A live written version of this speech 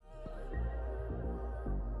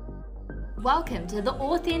Welcome to the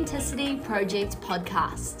Authenticity Project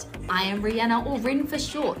podcast. I am Rihanna, or Ren for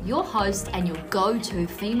short, your host and your go-to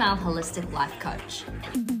female holistic life coach.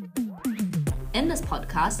 In this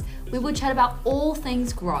podcast, we will chat about all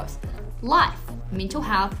things growth, life, mental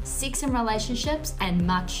health, sex and relationships, and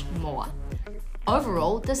much more.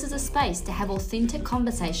 Overall, this is a space to have authentic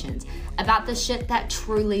conversations about the shit that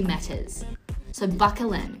truly matters. So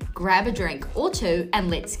buckle in, grab a drink or two, and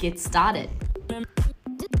let's get started.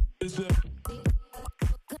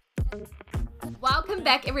 Welcome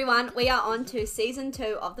back, everyone. We are on to season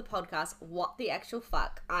 2 of the podcast, What the Actual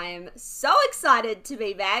Fuck. I am so excited to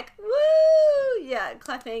be back. Woo! Yeah,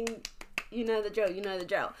 clapping. You know the drill.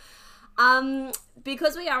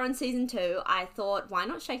 Because we are on season 2, I thought, why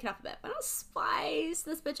not shake it up a bit? Why not spice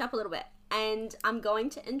this bitch up a little bit? And I'm going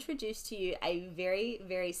to introduce to you a very,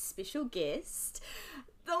 very special guest,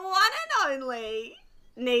 the one and only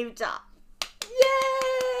Neve. Yay!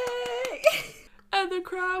 And the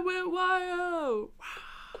crowd went wild.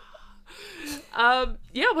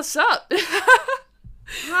 Yeah, what's up?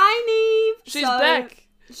 Hi, Neve. She's back.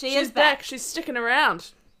 She's back. She's sticking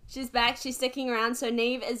around. She's back. She's sticking around. So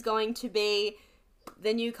Neve is going to be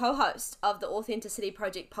the new co-host of the Authenticity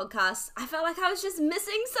Project podcast. I felt like I was just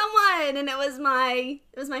missing someone, and it was my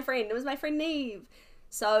friend. It was my friend Neve.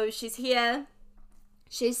 So she's here.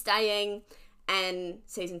 She's staying. And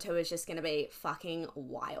season 2 is just going to be fucking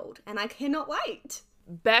wild. And I cannot wait.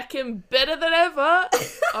 Back and better than ever.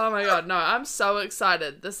 Oh my god, no, I'm so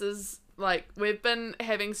excited. This is, like, we've been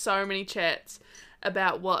having so many chats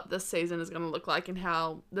about what this season is going to look like and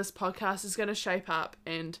how this podcast is going to shape up.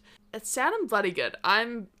 And it's sounding bloody good.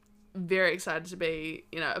 I'm very excited to be,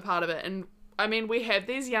 a part of it. And, I mean, we have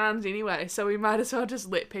these yarns anyway, so we might as well just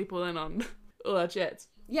let people in on all our chats.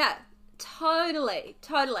 Yeah, totally.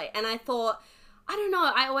 And I thought, I don't know,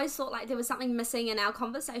 I always thought like there was something missing, and our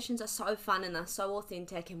conversations are so fun and they're so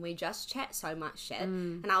authentic and we just chat so much shit.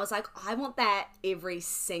 And I was like, I want that every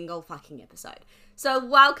single fucking episode. So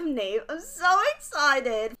welcome, Neve. I'm so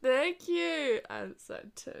excited. Thank you. I'm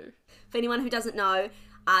excited too. For anyone who doesn't know,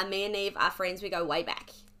 me and Neve are friends. We go way back.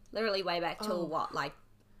 Literally way back till what, like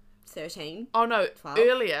 13? Oh no, 12?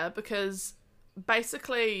 Earlier, because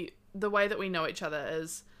basically the way that we know each other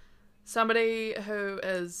is somebody who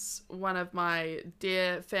is one of my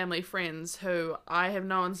dear family friends who I have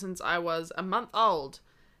known since I was a month old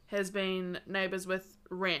has been neighbours with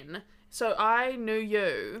Ren. So I knew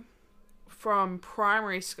you from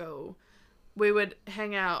primary school. We would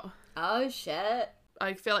hang out. Oh, shit.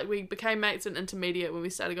 I feel like we became mates in intermediate when we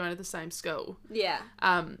started going to the same school. Yeah.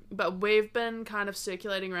 But we've been kind of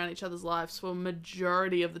circulating around each other's lives for a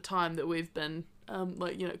majority of the time that we've been,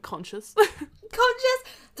 conscious. Conscious,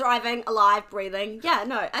 thriving, alive, breathing. Yeah,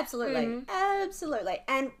 no, absolutely. Absolutely.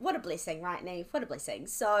 And what a blessing, right, Neve? What a blessing.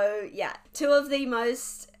 So, yeah, 2 of the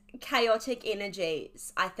most chaotic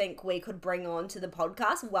energies I think we could bring on to the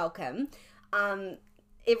podcast. Welcome.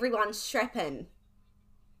 Everyone strap in.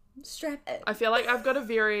 Strap in. I feel like I've got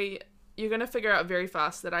you're going to figure out very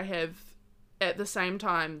fast that I have, at the same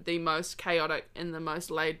time, the most chaotic and the most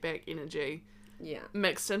laid-back energy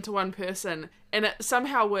mixed into one person, and it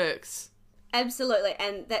somehow works. Absolutely,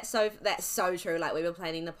 and that's so true. Like, we were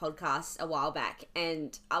planning the podcast a while back,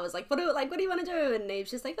 and I was like, what do you want to do? And Neve's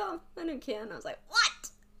just like, oh, I don't care. And I was like,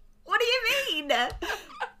 what do you mean?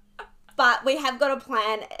 But we have got a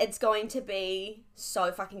plan. It's going to be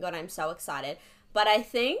so fucking good. I'm so excited. But I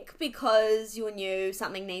think because you're new,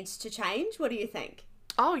 something needs to change. What do you think?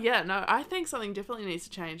 Oh yeah, no, I think something definitely needs to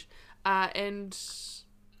change. And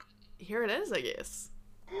here it is, I guess.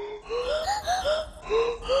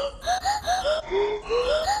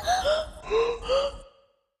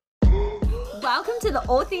 Welcome to the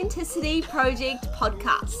Authenticity Project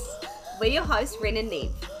podcast. We're your hosts, Ren and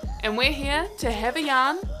Neve. And we're here to have a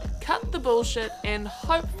yarn, cut the bullshit, and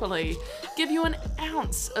hopefully give you an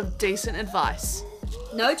ounce of decent advice.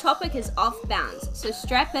 No topic is off bounds, so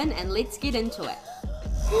strap in and let's get into it.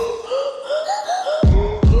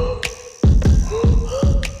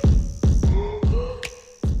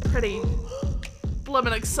 Pretty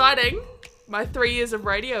blimmin' exciting. My 3 years of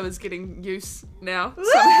radio is getting used now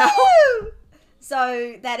somehow. Woo!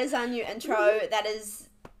 So that is our new intro. That is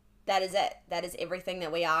it. That is everything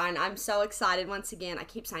that we are, and I'm so excited once again. I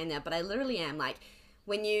keep saying that, but I literally am. Like,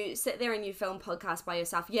 when you sit there and you film podcasts by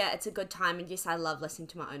yourself, yeah, it's a good time, and yes, I love listening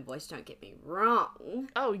to my own voice, don't get me wrong.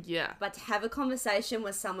 Oh, yeah. But to have a conversation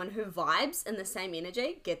with someone who vibes in the same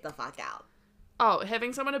energy, get the fuck out. Oh,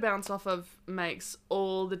 having someone to bounce off of makes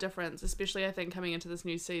all the difference, especially, I think, coming into this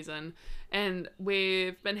new season. And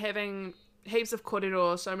we've been having heaps of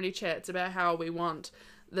korero, so many chats about how we want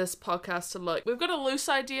this podcast to look. We've got a loose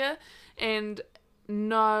idea, and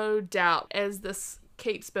no doubt as this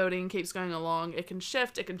keeps building, keeps going along, it can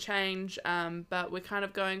shift, it can change, but we're kind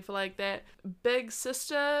of going for like that big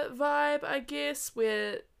sister vibe, I guess,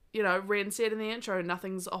 where, you know, Ren said in the intro,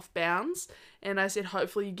 nothing's off bounds, and I said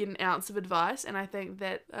hopefully you get an ounce of advice, and I think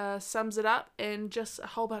that sums it up, and just a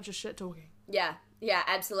whole bunch of shit talking. Yeah,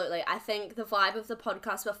 absolutely. I think the vibe of the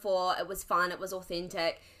podcast before, it was fun, it was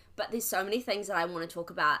authentic, but there's so many things that I want to talk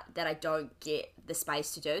about that I don't get the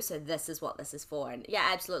space to do, so this is what this is for. And yeah,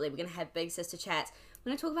 absolutely, we're going to have big sister chats. We're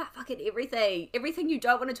going to talk about fucking everything you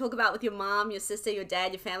don't want to talk about with your mom, your sister, your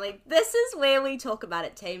dad, your family. This is where we talk about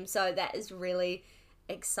it, team. So that is really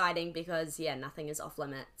exciting because, yeah, nothing is off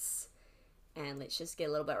limits. And let's just get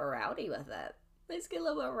a little bit rowdy with it. Let's get a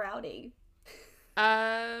little bit rowdy.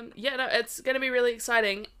 Yeah, no, it's going to be really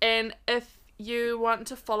exciting. And if you want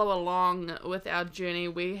to follow along with our journey,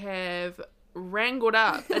 we have wrangled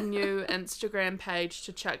up a new Instagram page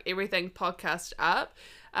to chuck everything podcast up.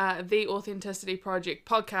 The Authenticity Project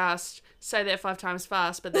Podcast. Say that 5 times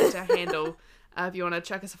fast, but that's our handle. If you want to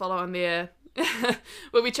chuck us a follow on there,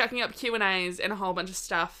 we'll be chucking up Q&As and a whole bunch of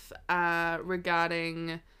stuff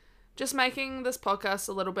regarding just making this podcast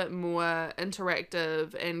a little bit more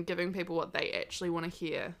interactive and giving people what they actually want to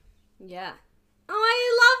hear. Yeah. Oh,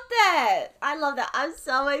 I love that. I'm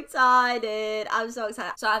so excited.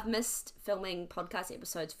 So I've missed filming podcast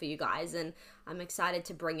episodes for you guys, and I'm excited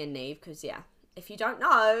to bring in Neve because, yeah, if you don't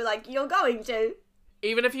know, like, you're going to.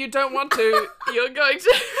 Even if you don't want to, you're going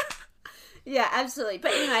to. Yeah, absolutely.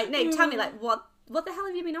 But anyway, Neve, tell me, like, what the hell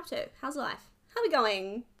have you been up to? How's life? How are we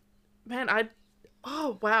going? Man,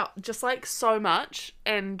 oh, wow. Just, like, so much,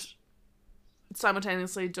 and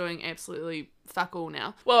simultaneously doing absolutely fuck all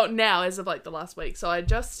now. Well, now, as of, like, the last week. So I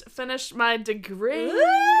just finished my degree. Woo!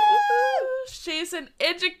 She's an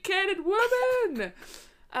educated woman!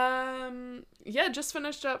 Yeah, just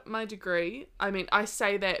finished up my degree. I mean, I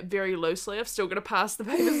say that very loosely. I've still got to pass the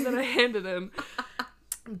papers that I handed in.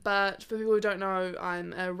 But for people who don't know,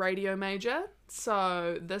 I'm a radio major.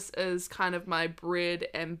 So this is kind of my bread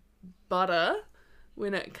and butter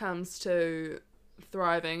when it comes to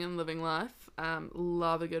thriving and living life.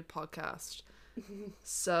 Love a good podcast.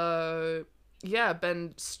 So yeah,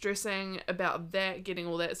 been stressing about that, getting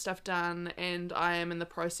all that stuff done, and I am in the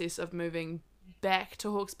process of moving back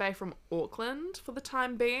to Hawke's Bay from Auckland for the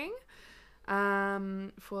time being,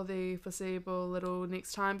 for the foreseeable little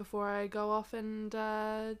next time before I go off and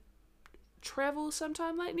travel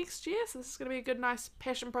sometime late next year. So this is going to be a good, nice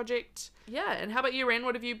passion project. Yeah, and how about you, Ren?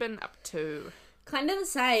 What have you been up to? Kind of the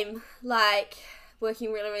same, like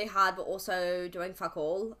working really, really hard, but also doing fuck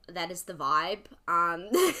all. That is the vibe.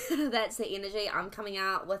 That's the energy. I'm coming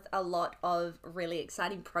out with a lot of really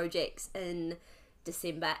exciting projects in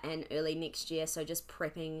December and early next year, so just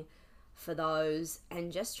prepping for those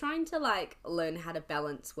and just trying to like learn how to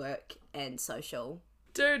balance work and social.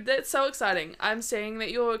 Dude, that's so exciting. I'm seeing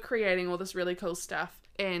that you're creating all this really cool stuff,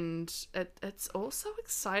 and it's also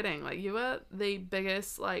exciting. Like, you are the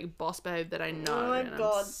biggest like boss babe that I know. Oh my and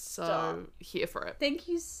god, I'm so here for it. Thank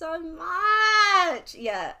you so much.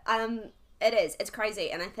 Yeah, it is. It's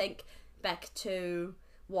crazy. And I think back to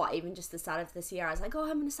even just the start of this year, I was like, oh,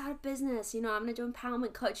 I'm going to start a business, you know, I'm going to do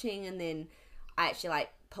empowerment coaching. And then I actually like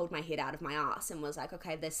pulled my head out of my ass and was like,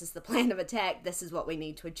 okay, this is the plan of attack. This is what we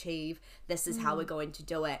need to achieve. This is how we're going to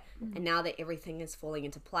do it. And now that everything is falling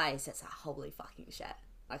into place, it's like, holy fucking shit.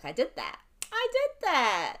 Like, I did that.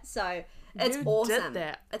 So it's awesome.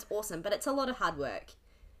 It's awesome, but it's a lot of hard work.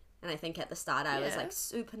 And I think at the start I was like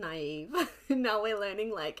super naive. Now we're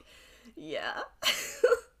learning like, yeah.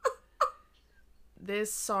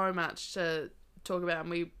 There's so much to talk about,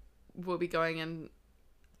 and we will be going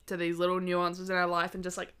into these little nuances in our life and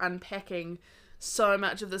just like unpacking so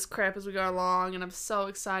much of this crap as we go along. And I'm so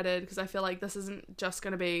excited because I feel like this isn't just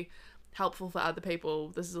going to be helpful for other people.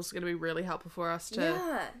 This is also going to be really helpful for us too.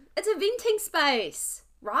 Yeah, it's a venting space,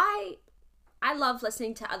 right? I love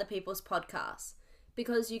listening to other people's podcasts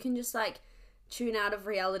because you can just like tune out of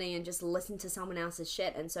reality and just listen to someone else's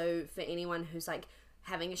shit. And so for anyone who's like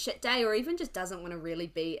having a shit day or even just doesn't want to really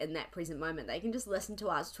be in that present moment, they can just listen to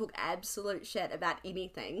us talk absolute shit about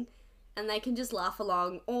anything, and they can just laugh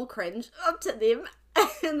along or cringe up to them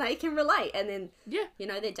and they can relate, and then you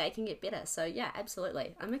know, their day can get better. So yeah,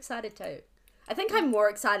 absolutely, I'm excited too. I think I'm more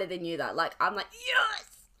excited than you though. Like, I'm like, yes.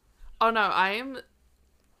 Oh no, I am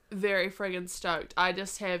very friggin' stoked. I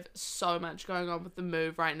just have so much going on with the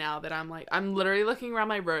move right now that I'm literally looking around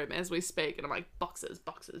my room as we speak, and I'm like, boxes,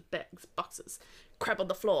 bags, boxes, crap on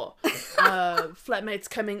the floor, flatmates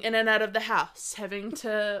coming in and out of the house, having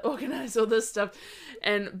to organize all this stuff,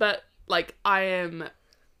 but like, I am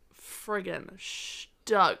friggin'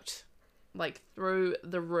 stoked, like through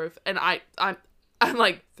the roof, and I'm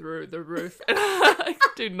like through the roof, and I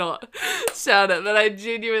do not sound it, but I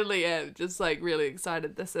genuinely am just like really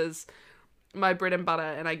excited. This is my bread and butter,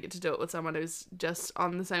 and I get to do it with someone who's just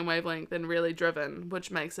on the same wavelength and really driven,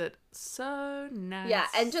 which makes it so nice. Yeah,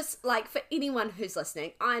 and just like for anyone who's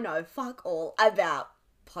listening, I know fuck all about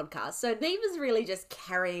podcasts, so Neve is really just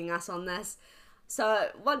carrying us on this. So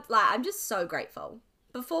I'm just so grateful.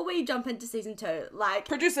 Before we jump into season 2, like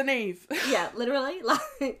Producer Neve. Yeah, literally,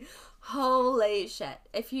 like holy shit.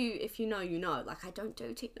 If you know, you know. Like, I don't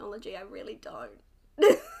do technology, I really don't.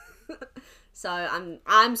 So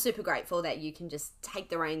I'm super grateful that you can just take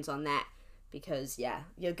the reins on that, because yeah,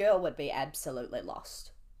 your girl would be absolutely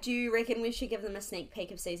lost. Do you reckon we should give them a sneak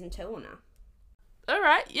peek of season 2 or no?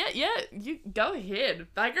 Alright, yeah, you go ahead.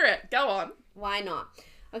 Bugger it, go on. Why not?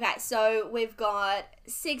 Okay, so we've got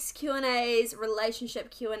sex Q&As,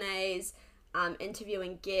 relationship Q&As,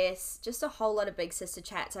 interviewing guests, just a whole lot of big sister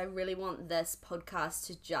chats. I really want this podcast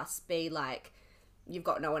to just be like, you've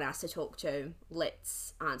got no one else to talk to,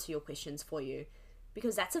 let's answer your questions for you.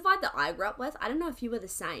 Because that's a vibe that I grew up with. I don't know if you were the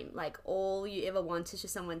same. Like, all you ever want is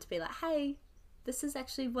just someone to be like, hey, this is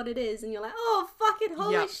actually what it is. And you're like, oh, fuck it,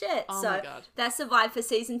 holy shit. Oh so my God. That's the vibe for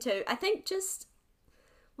season 2. I think just,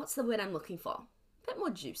 what's the word I'm looking for? A bit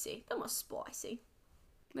more juicy, a bit more spicy.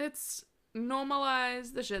 Let's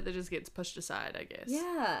normalize the shit that just gets pushed aside, I guess.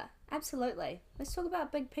 Yeah, absolutely. Let's talk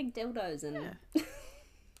about big pig dildos and... Yeah.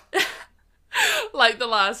 Like the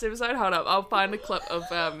last episode. Hold up, I'll find a clip of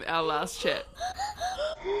our last chat.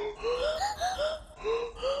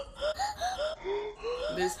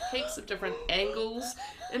 There's heaps of different angles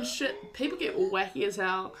and shit. People get wacky as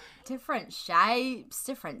hell. Different shapes,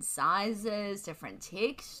 different sizes, different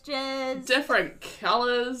textures. Different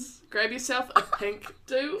colours. Grab yourself a pink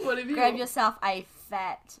whatever you Grab want. yourself a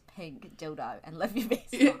fat pink dildo and live your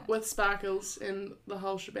best Yeah, life. with sparkles and the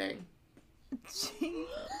whole shebang. Jesus.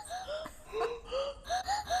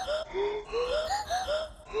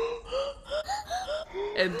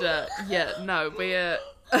 And yeah, no, we're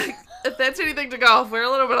if that's anything to go off, we're a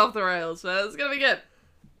little bit off the rails, but it's gonna be good.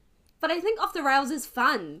 But I think off the rails is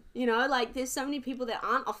fun, you know? Like, there's so many people that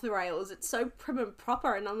aren't off the rails. It's so prim and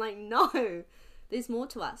proper, and I'm like, no, there's more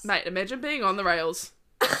to us. Mate, imagine being on the rails.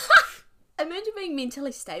 Imagine being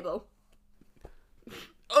mentally stable.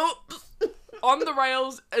 Oh, on the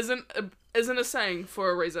rails isn't a saying for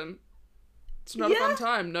a reason. It's not a fun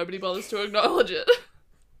time. Nobody bothers to acknowledge it.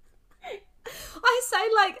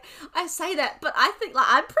 I say that, but I think, like,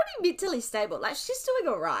 I'm pretty mentally stable. Like, she's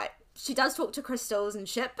doing alright. She does talk to crystals and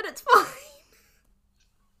shit, but it's fine.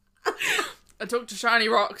 I talk to shiny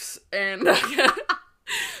rocks and...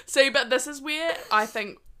 See, but this is where I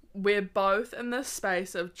think we're both in this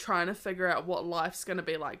space of trying to figure out what life's going to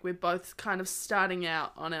be like. We're both kind of starting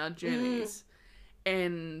out on our journeys.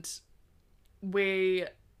 And we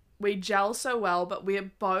gel so well, but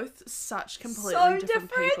we're both such completely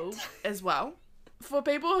different people as well. For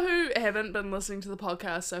people who haven't been listening to the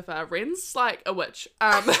podcast so far, Ren's like a witch.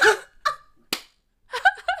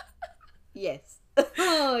 Yes.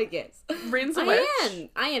 Oh, yes. Ren's a witch.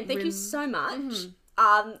 I am. Thank you so much.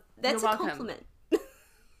 That's You're a welcome. compliment.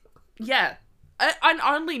 Yeah. And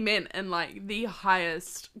only meant in like the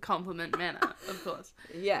highest compliment manner, of course.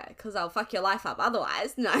 Yeah, because I'll fuck your life up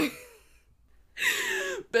otherwise. No.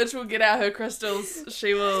 Bitch will get out her crystals.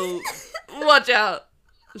 She will... Watch out.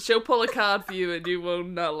 She'll pull a card for you and you will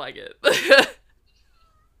not like it.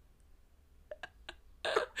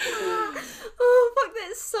 Oh, fuck,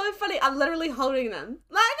 that's so funny. I'm literally holding them.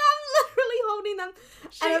 Like, I'm literally holding them.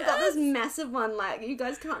 And I've got this massive one, like, you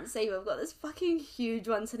guys can't see, but I've got this fucking huge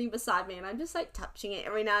one sitting beside me, and I'm just, like, touching it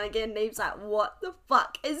every now and again. Neve's like, what the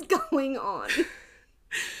fuck is going on?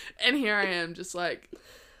 And here I am, just like...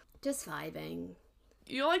 Just vibing.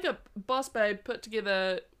 You're like a boss babe put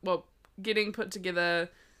together... Well, getting put together.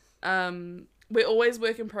 We're always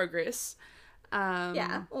work in progress.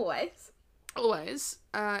 Yeah, always. Always.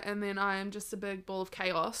 And then I am just a big ball of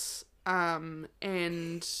chaos. And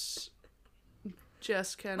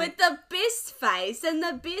just can... With the best face and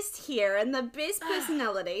the best hair and the best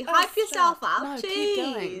personality. Hype yourself up. No, Jeez. keep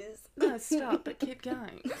going. No, stop, but keep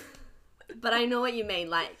going. But I know what you mean.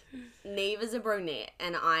 Like, Neve is a brunette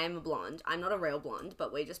and I am a blonde. I'm not a real blonde,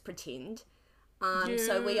 but we just pretend.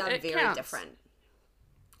 So we are very counts. different.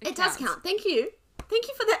 It does count. Thank you. Thank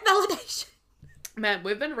you for that validation. Man,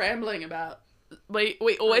 we've been rambling about... We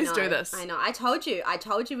always do this. I know. I told you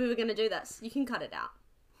we were going to do this. You can cut it out.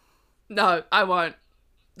 No, I won't.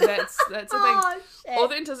 That's a thing. Oh, shit.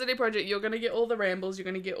 Authenticity Project, you're going to get all the rambles, you're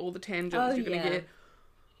going to get all the tangents, you're going to get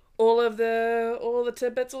all the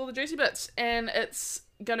tidbits, all the juicy bits, and it's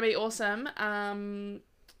gonna be awesome.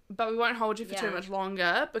 But we won't hold you for too much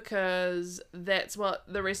longer because that's what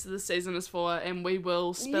the rest of the season is for, and we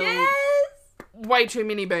will spill way too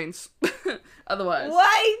many beans otherwise.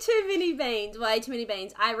 Way too many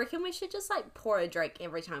beans. I reckon we should just like pour a drink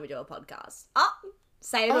every time we do a podcast.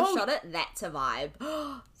 Say it or shot it. That's a vibe.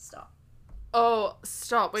 Stop. Oh,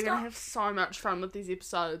 stop. We're going to have so much fun with these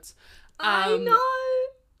episodes. I know.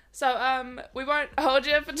 So, we won't hold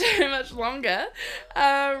you for too much longer.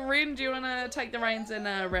 Ren, do you want to take the reins and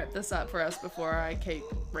wrap this up for us before I keep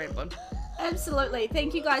rambling? Absolutely.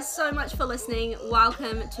 Thank you guys so much for listening.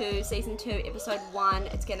 Welcome to season 2, episode 1.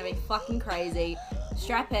 It's going to be fucking crazy.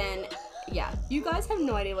 Strap in. Yeah, you guys have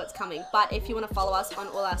no idea what's coming. But if you want to follow us on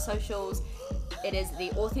all our socials, it is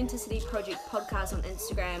the Authenticity Project Podcast on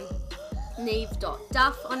Instagram,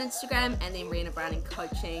 neve.duff on Instagram, and then Rihanna Browning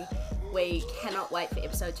Coaching. We cannot wait for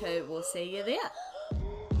episode 2. We'll see you there.